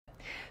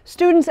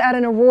Students at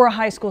an Aurora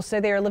high school say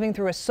they are living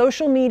through a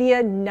social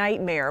media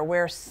nightmare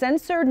where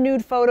censored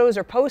nude photos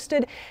are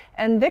posted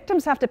and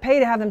victims have to pay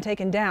to have them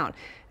taken down.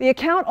 The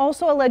account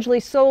also allegedly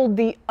sold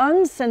the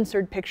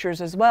uncensored pictures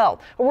as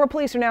well. Aurora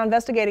police are now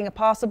investigating a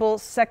possible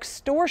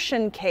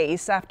sextortion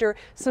case after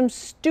some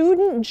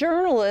student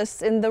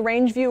journalists in the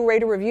Rangeview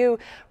Radar Review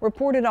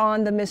reported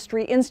on the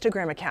mystery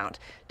Instagram account.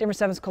 Denver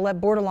 7's Colette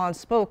Bordelon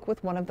spoke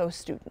with one of those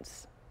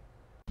students.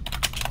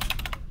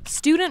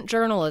 Student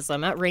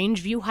journalism at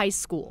Rangeview High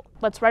School.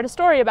 Let's write a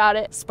story about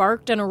it.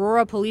 Sparked an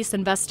Aurora police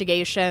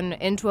investigation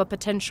into a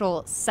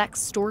potential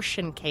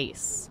sextortion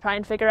case. Try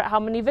and figure out how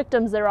many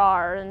victims there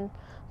are and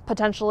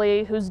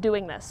potentially who's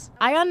doing this.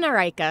 Ayan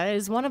Naraika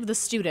is one of the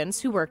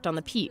students who worked on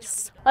the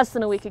piece. Less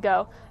than a week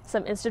ago,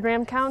 some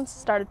Instagram accounts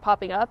started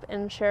popping up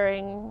and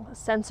sharing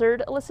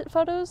censored illicit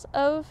photos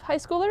of high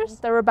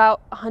schoolers. There were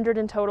about 100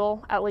 in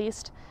total, at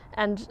least,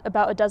 and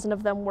about a dozen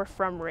of them were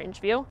from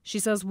Rangeview. She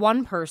says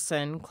one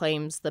person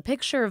claims the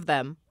picture of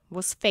them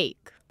was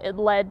fake. It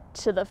led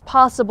to the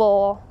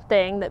possible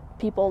thing that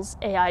people's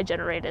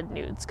AI-generated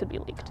nudes could be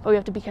leaked. But we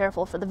have to be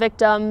careful for the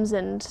victims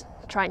and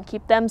try and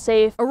keep them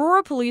safe.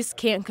 Aurora police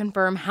can't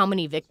confirm how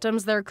many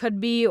victims there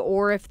could be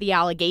or if the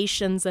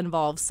allegations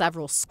involve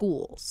several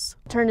schools.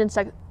 It turned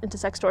into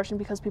sextortion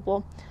because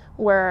people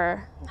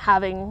were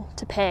having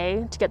to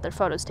pay to get their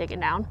photos taken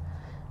down,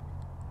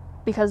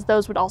 because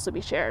those would also be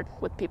shared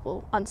with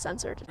people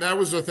uncensored. That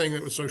was the thing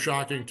that was so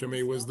shocking to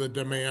me, was the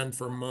demand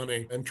for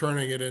money and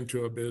turning it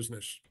into a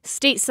business.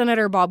 State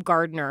Senator Bob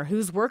Gardner,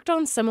 who's worked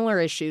on similar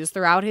issues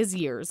throughout his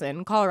years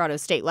in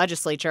Colorado's state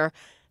legislature,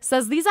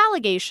 says these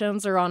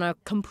allegations are on a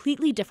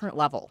completely different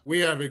level.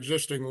 We have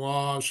existing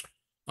laws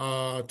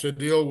to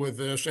deal with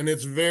this, and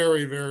it's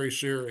very, very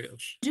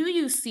serious. Do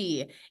you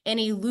see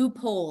any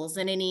loopholes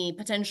in any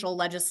potential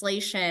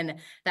legislation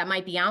that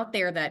might be out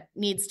there that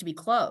needs to be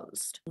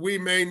closed? We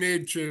may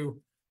need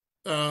to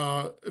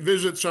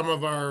visit some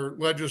of our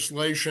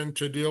legislation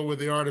to deal with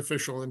the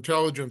artificial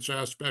intelligence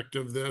aspect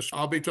of this.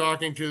 I'll be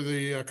talking to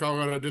the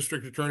Colorado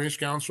District Attorney's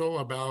Council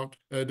about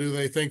do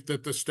they think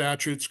that the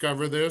statutes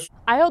cover this?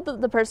 I hope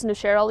that the person who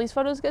shared all these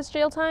photos gets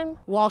jail time.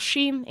 While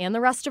she and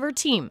the rest of her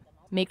team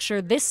make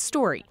sure this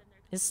story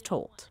is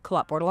told.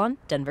 Colette Bordelon,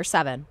 Denver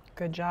 7.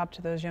 Good job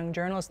to those young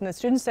journalists. And the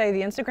students say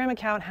the Instagram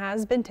account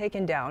has been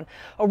taken down.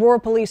 Aurora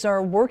police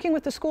are working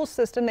with the school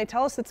system. They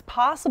tell us it's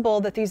possible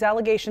that these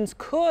allegations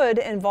could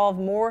involve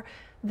more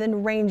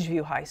than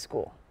Rangeview High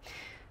School.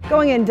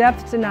 Going in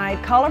depth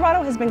tonight,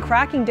 Colorado has been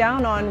cracking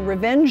down on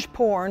revenge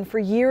porn for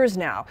years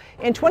now.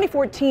 In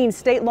 2014,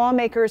 state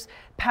lawmakers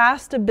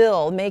passed a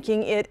bill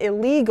making it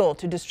illegal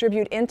to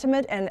distribute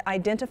intimate and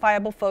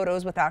identifiable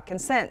photos without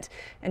consent,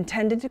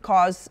 intended to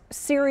cause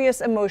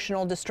serious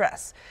emotional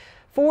distress.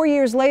 4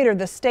 years later,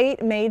 the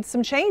state made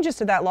some changes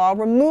to that law,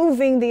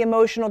 removing the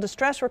emotional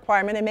distress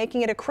requirement and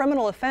making it a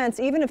criminal offense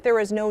even if there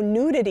is no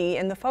nudity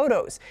in the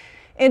photos.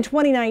 In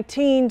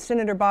 2019,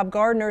 Senator Bob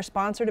Gardner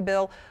sponsored a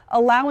bill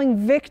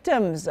allowing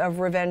victims of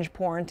revenge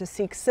porn to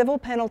seek civil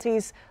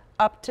penalties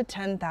up to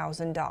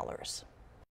 $10,000.